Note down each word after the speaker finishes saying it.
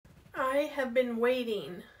I have been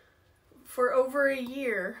waiting for over a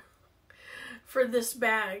year for this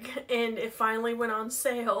bag, and it finally went on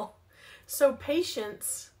sale. So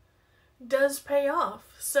patience does pay off.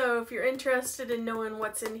 So if you're interested in knowing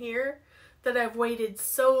what's in here that I've waited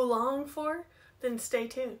so long for, then stay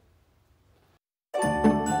tuned.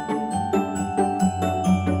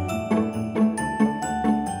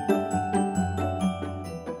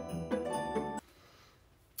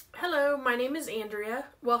 Hello, my name is Andrea.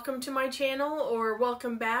 Welcome to my channel, or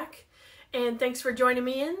welcome back, and thanks for joining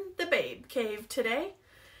me in the Babe Cave today.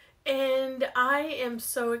 And I am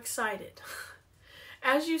so excited.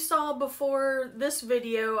 As you saw before this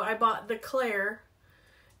video, I bought the Claire,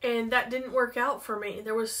 and that didn't work out for me.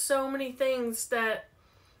 There was so many things that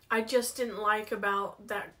I just didn't like about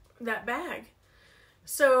that bag.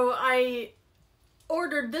 So I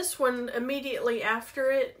ordered this one immediately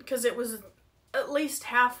after it because it was at least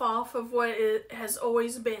half off of what it has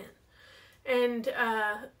always been. And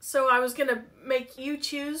so I was gonna make you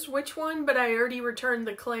choose which one, but I already returned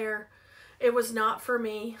the Claire. It was not for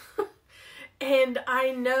me. And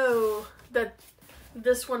I know that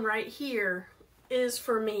this one right here is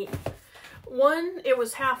for me. One, it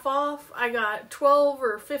was half off. I got 12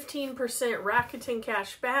 or 15% Rakuten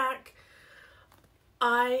cash back.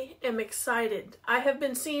 I am excited. I have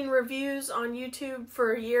been seeing reviews on YouTube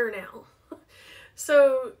for a year now.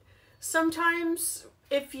 So sometimes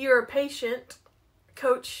if you're a patient,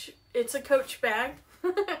 it's a Coach bag.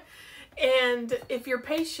 And if you're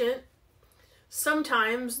patient,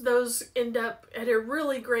 sometimes those end up at a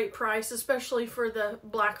really great price, especially for the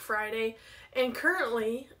Black Friday. And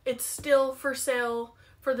currently, it's still for sale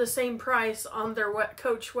for the same price on their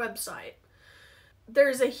Coach website.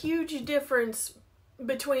 There's a huge difference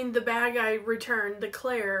between the bag I returned, the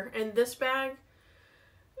Claire, and this bag.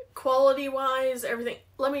 Quality-wise, everything.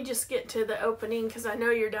 Let me just get to the opening because I know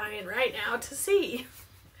you're dying right now to see.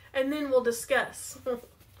 And then we'll discuss.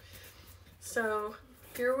 So,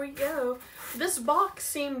 here we go. This box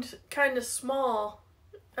seemed kind of small,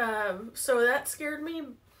 so that scared me.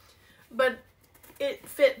 But it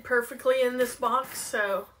fit perfectly in this box,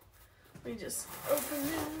 so let me just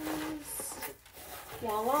open this.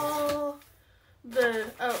 Voila!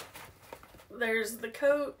 There's the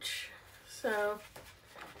Coach. So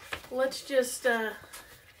let's just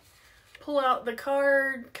pull out the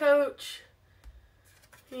card, Coach.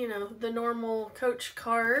 You know, the normal Coach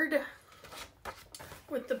card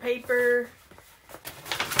with the paper.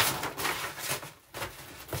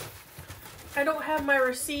 I don't have my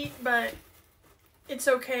receipt, but it's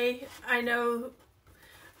okay. I know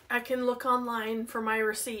I can look online for my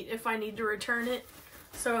receipt if I need to return it.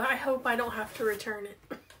 So I hope I don't have to return it.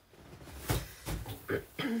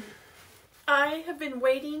 I have been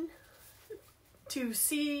waiting to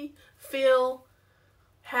see, feel,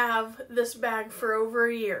 have this bag for over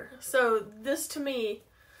a year. So this to me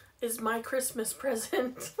is my Christmas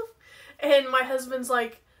present. And my husband's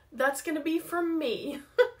like, that's gonna be from me.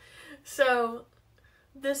 So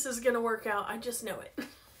this is gonna work out. I just know it.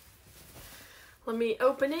 Let me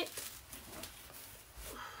open it.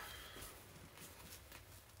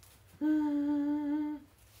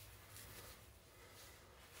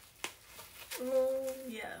 Oh,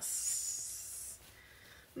 yes.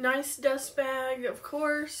 Nice dust bag, of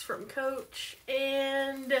course, from Coach.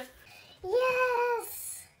 And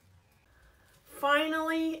yes!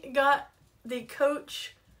 Finally got the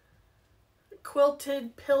Coach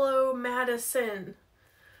quilted pillow Madison.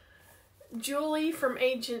 Julie from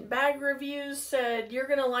Ancient Bag Reviews said, you're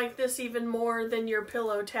gonna like this even more than your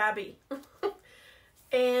pillow tabby.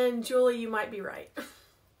 And Julie, you might be right.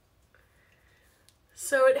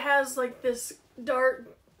 So it has like this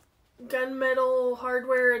dark gunmetal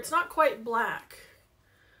hardware. It's not quite black.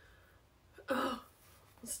 Oh,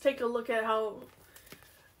 let's take a look at how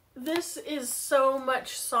this is so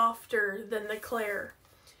much softer than the Claire.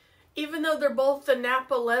 Even though they're both the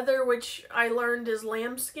Napa leather, which I learned is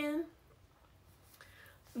lambskin,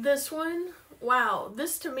 this one, wow,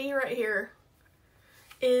 this to me right here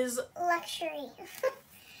is luxury.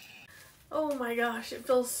 Oh my gosh, it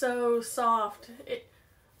feels so soft.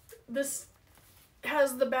 This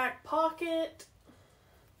has the back pocket.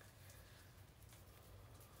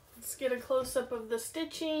 Let's get a close-up of the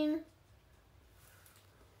stitching.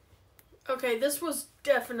 Okay, this was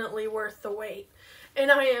definitely worth the wait. And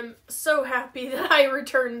I am so happy that I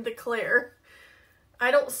returned the Claire.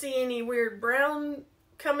 I don't see any weird brown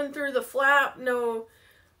coming through the flap. No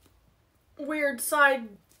weird side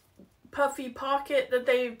puffy pocket that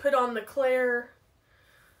they put on the Claire.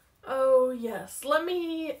 Oh yes, let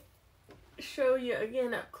me show you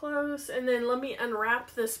again up close, and then let me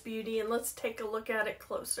unwrap this beauty and let's take a look at it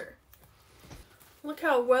closer. Look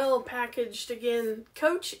how well packaged again.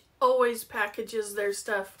 Coach always packages their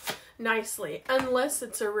stuff nicely, unless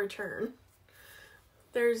it's a return.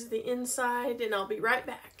 There's the inside, and I'll be right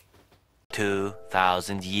back.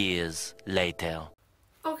 2,000 years later.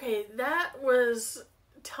 Okay, that was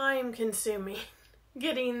time consuming,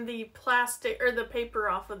 getting the plastic or the paper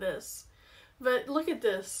off of this. But look at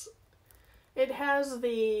this. It has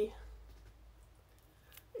the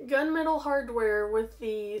gunmetal hardware with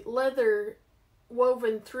the leather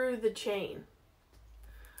woven through the chain.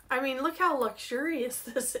 I mean, look how luxurious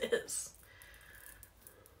this is.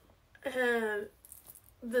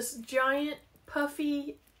 This giant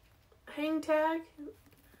puffy hang tag,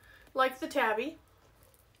 like the tabby.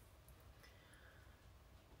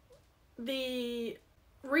 The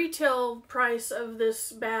retail price of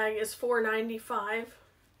this bag is $4.95.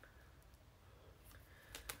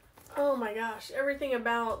 Oh my gosh, everything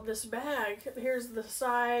about this bag. Here's the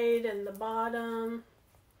side and the bottom.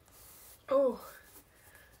 Oh.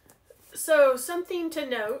 So, something to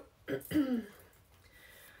note.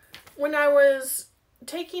 When I was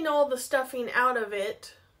taking all the stuffing out of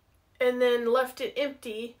it and then left it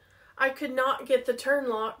empty, I could not get the turn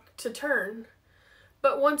lock to turn.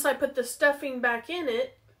 But once I put the stuffing back in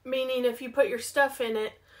it, meaning if you put your stuff in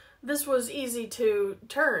it, this was easy to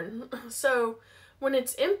turn. So, when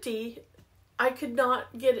it's empty, I could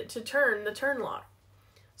not get it to turn, the turn lock.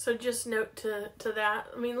 So just note to that.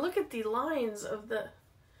 I mean, look at the lines of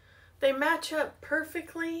they match up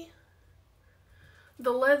perfectly.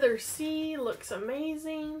 The leather C looks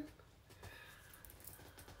amazing.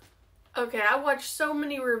 Okay, I watched so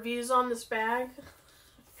many reviews on this bag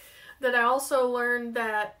that I also learned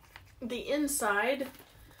that the inside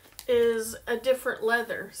is a different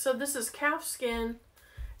leather. So this is calf skin,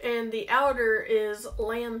 and the outer is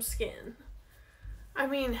lamb skin.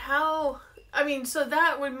 So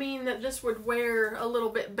that would mean that this would wear a little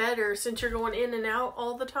bit better since you're going in and out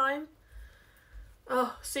all the time.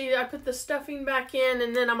 Oh, see, I put the stuffing back in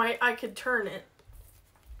and then I could turn it.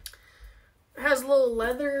 It has little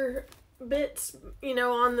leather bits,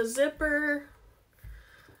 on the zipper.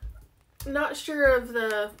 Not sure of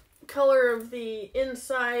the color of the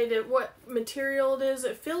inside and what material it is.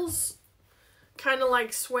 It feels kind of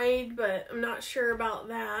like suede, but I'm not sure about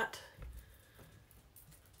that.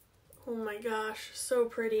 Oh my gosh, so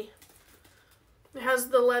pretty. It has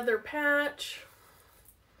the leather patch.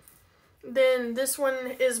 Then this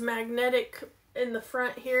one is magnetic in the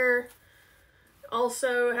front here.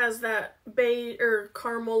 Also has that beige or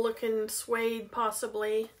caramel looking suede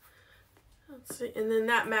possibly. Let's see, and then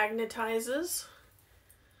that magnetizes.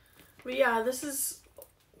 But yeah, this is...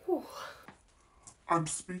 Whew. I'm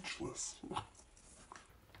speechless.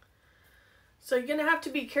 So you're going to have to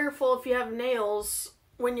be careful if you have nails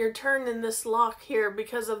when you're turning this lock here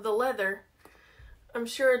because of the leather. I'm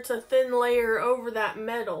sure it's a thin layer over that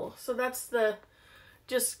metal. So that's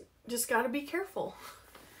just got to be careful.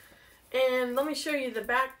 And let me show you the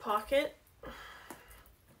back pocket.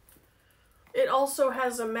 It also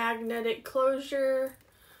has a magnetic closure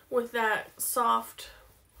with that soft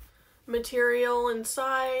material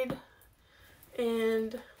inside.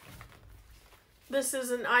 And this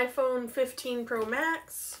is an iPhone 15 Pro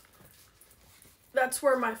Max. That's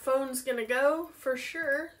where my phone's gonna go for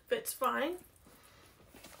sure. Fits fine.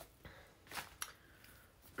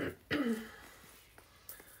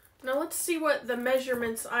 Now let's see what the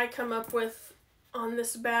measurements I come up with on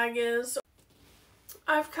this bag is.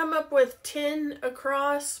 I've come up with 10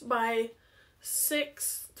 across by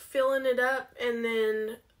 6 filling it up, and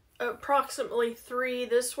then approximately 3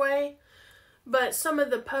 this way. But some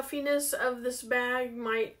of the puffiness of this bag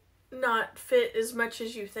might not fit as much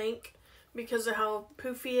as you think because of how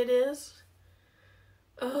poofy it is.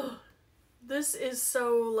 Oh, this is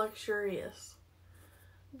so luxurious.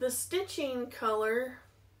 The stitching color,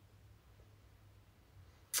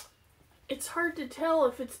 it's hard to tell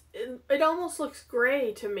if it almost looks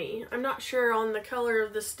gray to me. I'm not sure on the color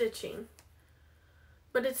of the stitching.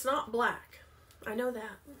 But it's not black. I know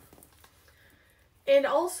that. And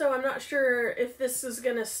also, I'm not sure if this is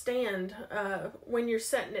going to stand when you're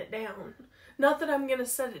setting it down. Not that I'm going to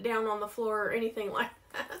set it down on the floor or anything like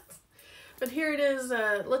that. But here it is.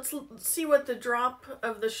 Let's see what the drop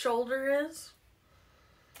of the shoulder is.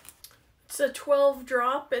 It's a 12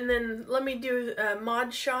 drop, and then let me do a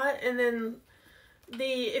mod shot, and then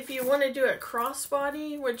if you want to do a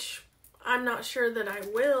crossbody, which I'm not sure that I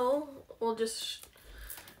will,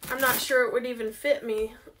 I'm not sure it would even fit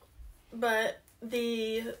me, but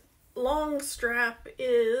the long strap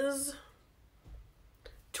is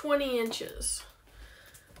 20 inches.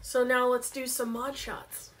 So now let's do some mod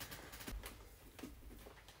shots.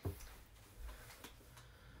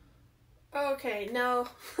 Okay, no.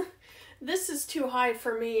 This is too high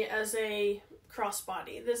for me as a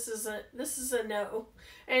crossbody. This is a no.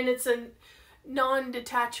 And it's a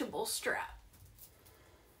non-detachable strap.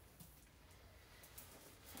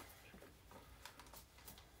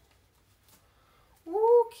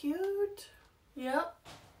 Ooh, cute. Yep.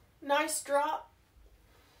 Nice drop.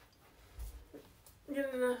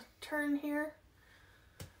 Getting a turn here.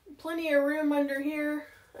 Plenty of room under here,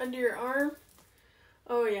 under your arm.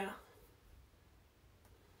 Oh yeah.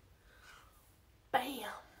 Bam.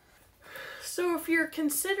 So if you're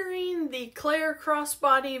considering the Claire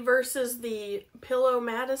crossbody versus the Pillow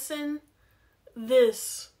Madison,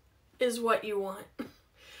 this is what you want.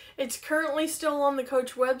 It's currently still on the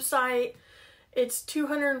Coach website. It's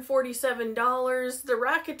 $247. The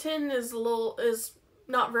Rakuten is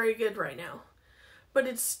not very good right now. But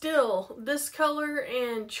it's still this color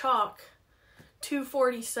and chalk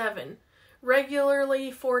 $247.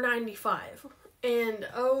 Regularly $495. And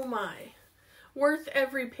oh my, worth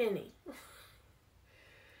every penny.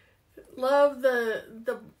 Love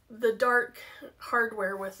the dark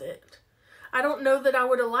hardware with it. I don't know that I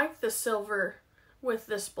would have liked the silver with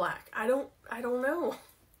this black. I don't know.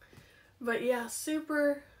 But yeah,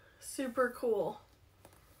 super, super cool.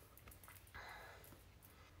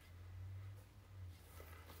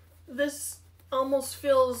 This almost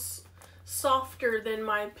feels softer than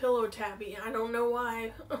my pillow tabby. I don't know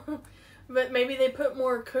why. But maybe they put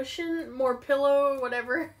more cushion, more pillow,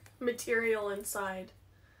 whatever material inside.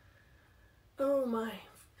 Oh my.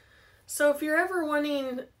 So if you're ever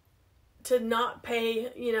wanting to not pay,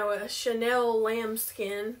 a Chanel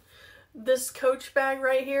lambskin, this Coach bag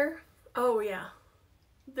right here, oh yeah.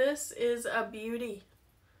 This is a beauty.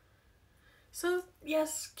 So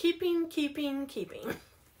yes, keeping.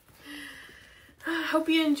 I hope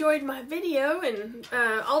you enjoyed my video, and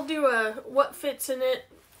I'll do a what fits in it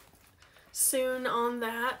soon on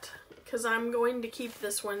that, because I'm going to keep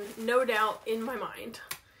this one, no doubt, in my mind.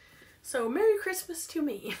 So, Merry Christmas to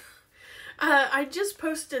me. I just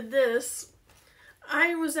posted this.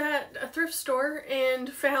 I was at a thrift store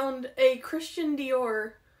and found a Christian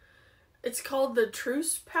Dior. It's called the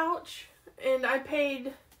Truce Pouch, and I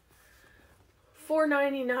paid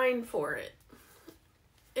 $4.99 for it.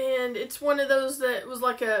 And it's one of those that was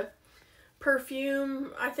like a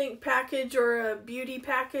perfume, I think, package or a beauty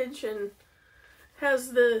package, and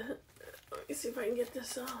has the, let me see if I can get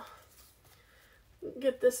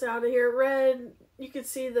this out of here. Red, you can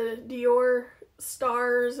see the Dior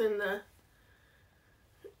stars and the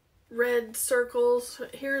red circles.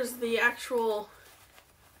 Here's the actual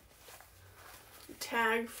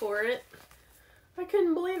tag for it. I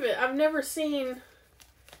couldn't believe it. I've never seen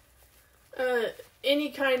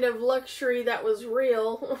any kind of luxury that was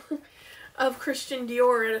real of Christian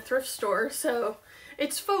Dior at a thrift store. So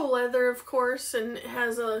it's faux leather, of course, and it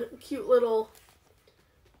has a cute little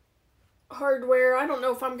hardware. I don't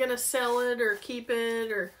know if I'm going to sell it or keep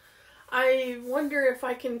it, or I wonder if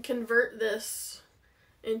I can convert this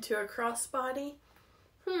into a crossbody.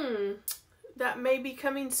 That may be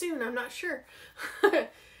coming soon. I'm not sure.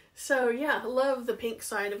 So yeah, love the pink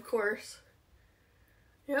side, of course.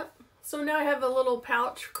 Yep. So now I have a little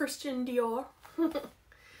pouch, Christian Dior.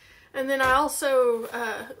 And then I also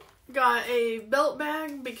got a belt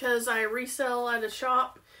bag because I resell at a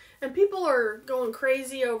shop. And people are going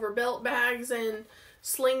crazy over belt bags and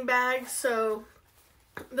sling bags. So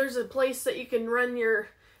there's a place that you can run your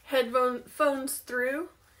headphones through.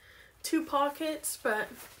 2 pockets, but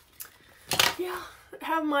yeah.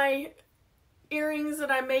 Have my earrings that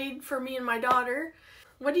I made for me and my daughter.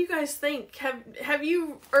 What do you guys think? Have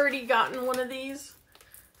you already gotten one of these?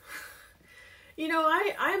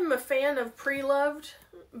 I'm a fan of pre-loved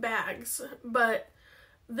bags, but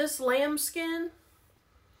this lambskin,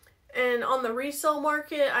 and on the resale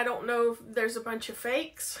market, I don't know if there's a bunch of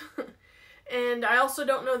fakes. And I also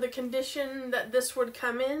don't know the condition that this would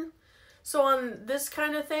come in. So on this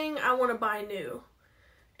kind of thing, I want to buy new.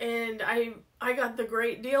 And I got the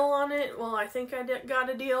great deal on it. Well, I think I got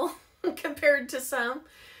a deal compared to some.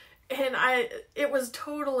 And it was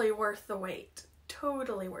totally worth the wait.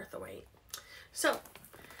 Totally worth the wait. So,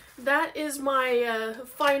 that is my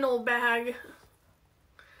final bag,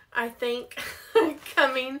 I think,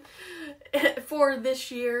 coming for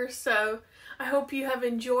this year. So, I hope you have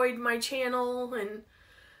enjoyed my channel and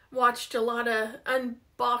watched a lot of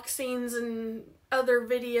unboxings and other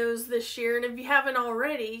videos this year. And if you haven't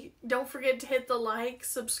already, don't forget to hit the like,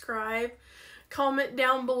 subscribe, comment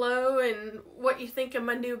down below and what you think of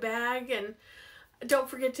my new bag, and don't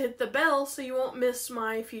forget to hit the bell so you won't miss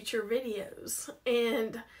my future videos.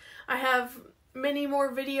 And I have many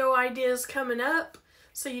more video ideas coming up,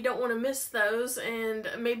 So you don't want to miss those, and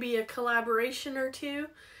maybe a collaboration or two.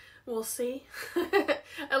 We'll see.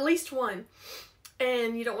 At least one.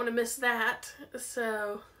 And you don't want to miss that.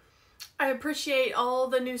 So I appreciate all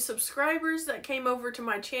the new subscribers that came over to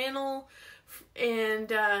my channel.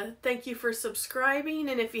 And thank you for subscribing.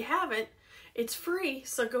 And if you haven't, it's free.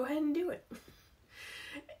 So go ahead and do it.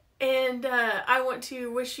 And I want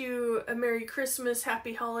to wish you a Merry Christmas,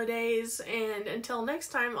 Happy Holidays. And until next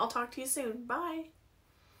time, I'll talk to you soon. Bye.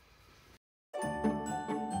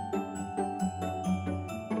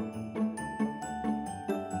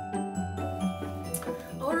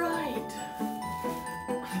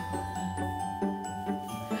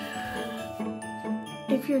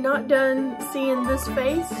 If you're not done seeing this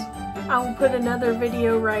face, I will put another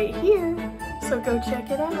video right here, so go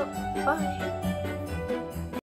check it out. Bye.